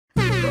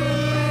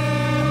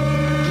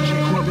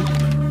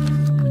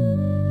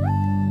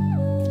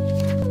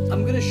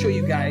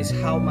guys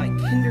how my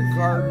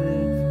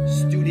kindergarten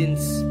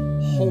students'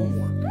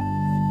 homework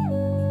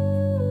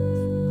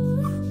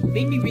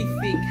made me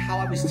rethink how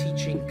I was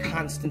teaching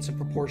constants of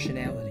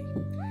proportionality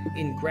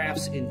in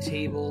graphs, in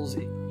tables,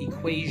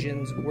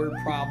 equations, word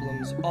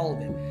problems, all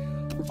of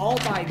it. All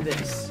by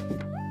this.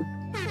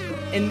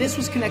 And this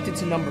was connected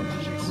to number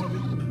bonds.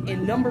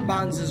 And number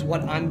bonds is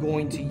what I'm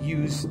going to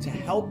use to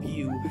help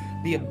you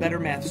be a better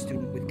math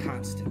student with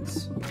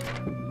constants.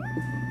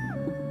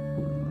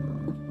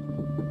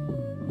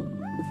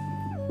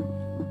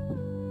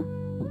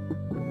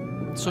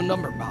 So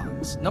number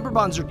bonds. Number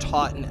bonds are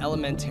taught in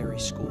elementary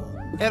school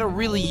at a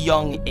really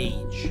young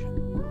age.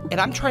 And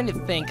I'm trying to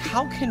think,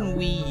 how can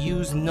we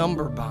use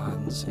number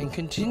bonds and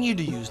continue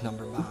to use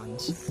number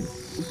bonds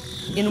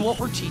in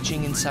what we're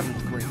teaching in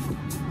 7th grade?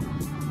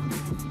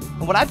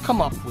 And what I've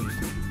come up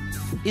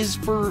with is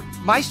for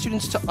my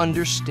students to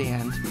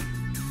understand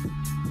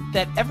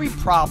that every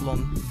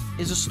problem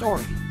is a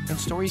story, and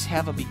stories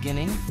have a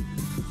beginning,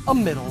 a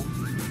middle,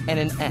 and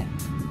an end.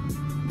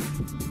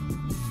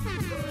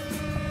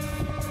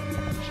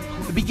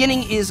 The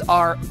beginning is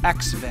our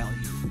x value.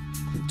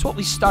 It's what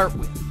we start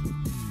with.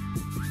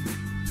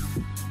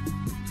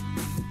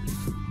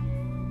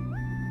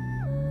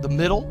 The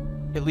middle,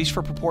 at least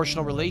for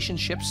proportional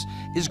relationships,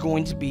 is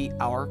going to be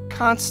our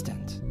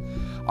constant.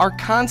 Our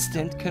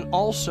constant can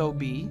also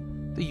be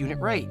the unit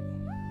rate.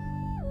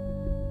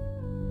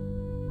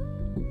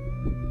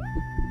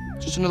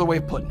 Just another way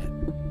of putting it.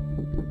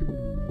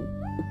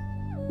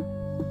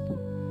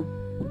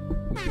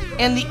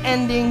 And the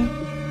ending,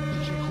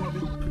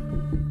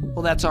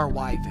 well, that's our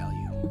y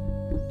value.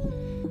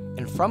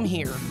 And from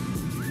here,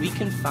 we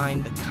can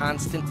find the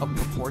constant of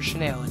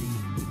proportionality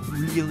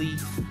really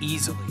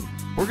easily.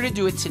 We're going to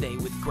do it today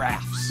with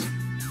graphs.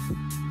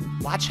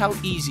 Watch how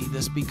easy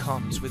this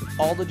becomes with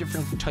all the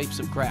different types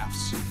of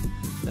graphs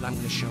that I'm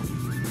going to show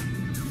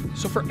you.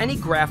 So for any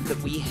graph that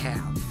we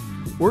have,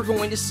 we're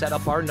going to set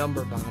up our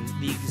number bond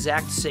the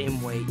exact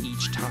same way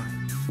each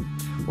time.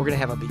 We're going to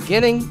have a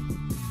beginning,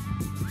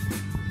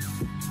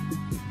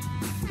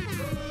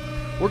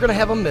 we're going to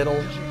have a middle,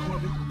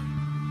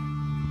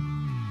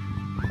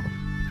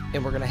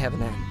 and we're going to have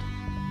an end.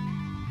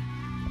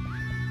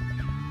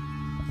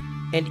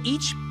 And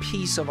each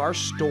piece of our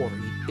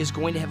story is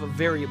going to have a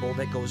variable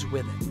that goes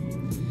with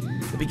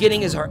it. The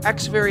beginning is our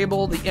x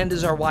variable, the end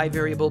is our y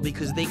variable,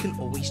 because they can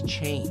always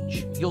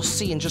change. You'll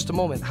see in just a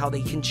moment how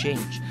they can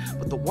change.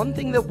 But the one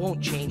thing that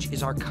won't change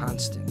is our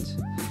constant,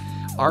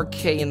 our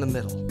k in the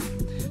middle.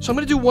 So I'm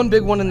going to do one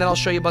big one and then I'll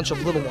show you a bunch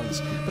of little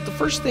ones. But the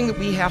first thing that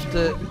we have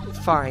to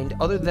find,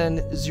 other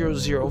than 0,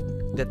 0,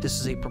 that this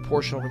is a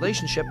proportional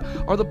relationship,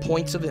 are the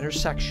points of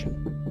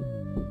intersection.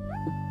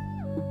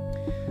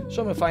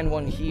 So I'm going to find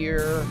one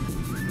here,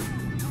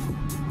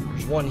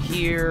 there's one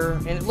here,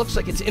 and it looks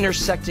like it's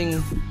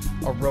intersecting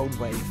a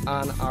roadway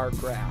on our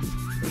graph.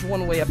 There's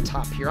one way up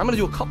top here. I'm going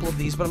to do a couple of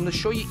these, but I'm going to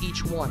show you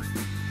each one.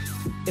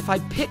 If I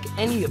pick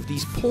any of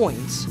these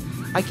points,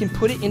 I can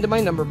put it into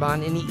my number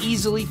bond and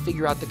easily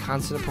figure out the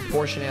constant of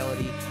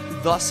proportionality,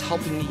 thus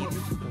helping me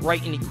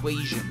write an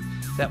equation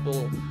that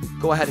will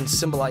go ahead and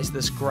symbolize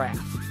this graph.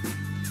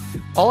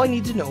 All I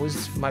need to know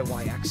is my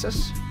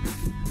y-axis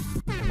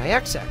and my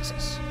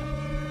x-axis.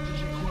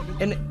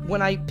 And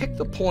when I pick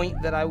the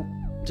point that I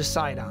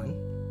decide on,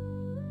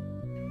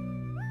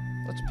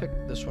 let's pick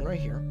this one right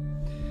here,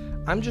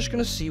 I'm just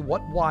going to see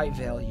what y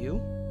value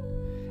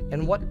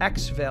and what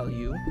x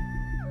value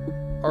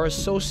are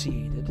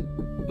associated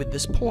with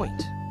this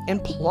point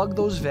and plug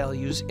those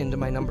values into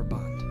my number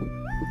bond.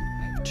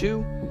 I have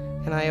 2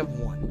 and I have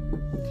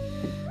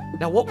 1.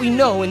 Now what we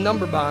know in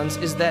number bonds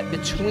is that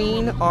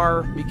between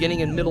our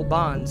beginning and middle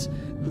bonds,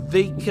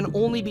 they can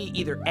only be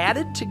either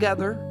added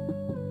together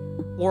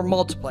or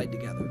multiplied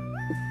together.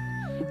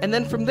 And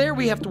then from there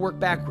we have to work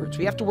backwards.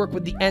 We have to work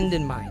with the end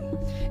in mind.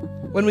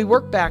 When we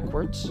work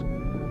backwards,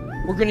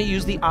 we're going to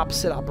use the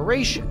opposite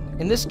operation.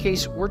 In this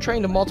case, we're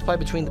trying to multiply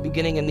between the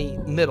beginning and the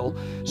middle,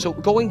 so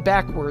going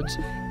backwards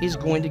is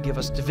going to give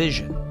us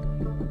division.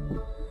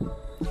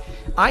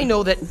 I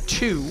know that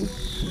 2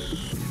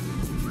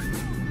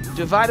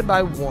 divided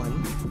by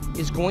 1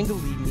 is going to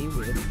leave me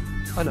with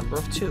a number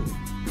of 2.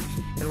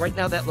 And right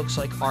now that looks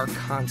like our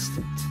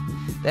constant.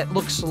 That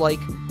looks like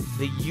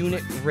the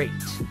unit rate.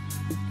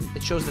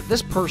 It shows that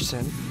this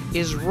person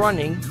is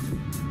running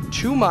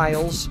 2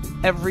 miles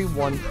every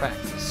 1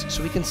 practice.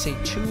 So we can say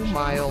 2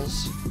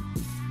 miles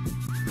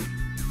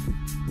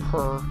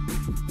per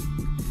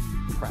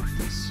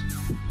practice.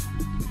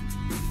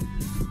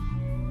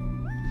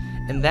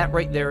 And that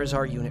right there is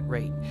our unit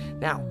rate.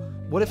 Now,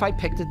 what if I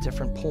picked a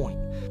different point?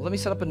 Well, let me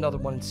set up another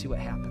one and see what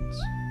happens.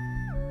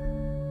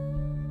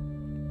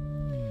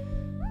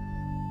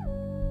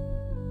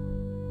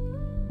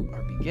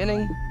 Our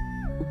beginning,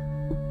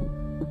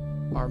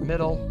 our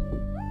middle,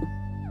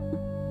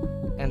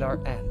 and our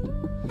end.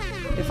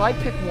 If I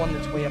pick one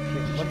that's way up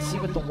here, let's see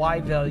what the y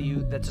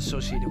value that's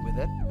associated with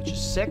it, which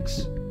is 6,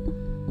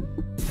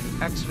 and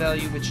the x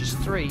value, which is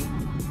 3,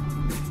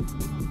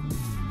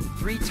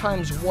 3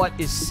 times what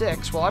is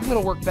 6? Well, I'm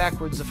going to work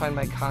backwards to find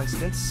my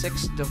constant.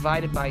 6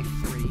 divided by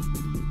 3.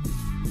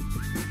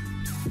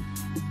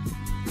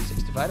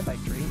 6 divided by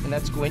 3, and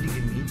that's going to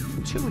give me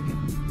 2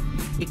 again.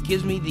 It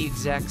gives me the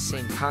exact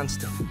same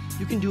constant.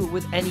 You can do it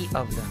with any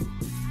of them.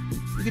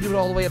 You can do it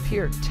all the way up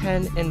here,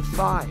 10 and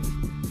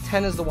 5.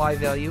 10 as the y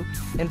value,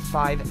 and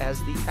 5 as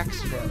the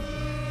x value.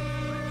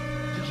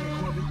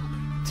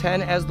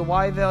 10 as the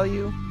y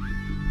value,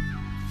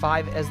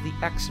 5 as the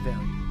x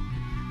value.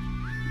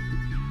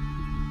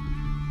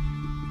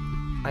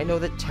 I know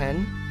that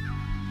 10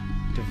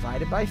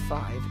 divided by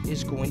 5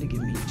 is going to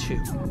give me 2.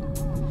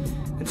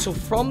 And so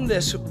from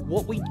this,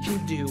 what we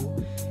can do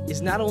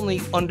is not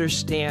only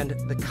understand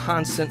the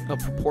constant of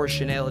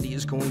proportionality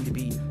is going to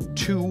be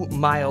 2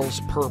 miles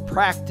per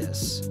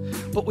practice,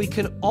 but we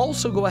can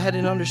also go ahead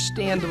and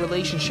understand the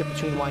relationship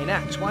between y and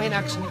x. Y and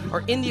x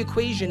are in the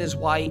equation as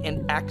y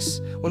and x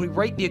when we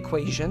write the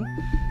equation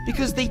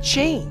because they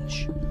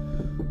change.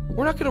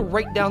 We're not going to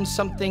write down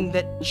something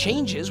that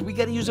changes. We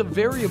got to use a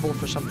variable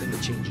for something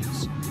that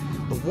changes.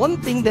 The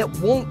one thing that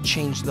won't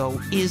change, though,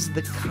 is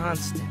the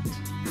constant.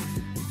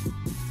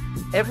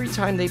 Every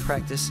time they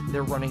practice,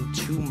 they're running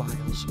 2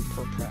 miles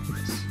per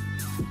practice.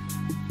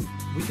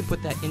 We can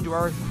put that into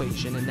our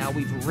equation, and now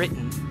we've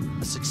written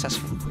a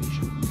successful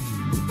equation.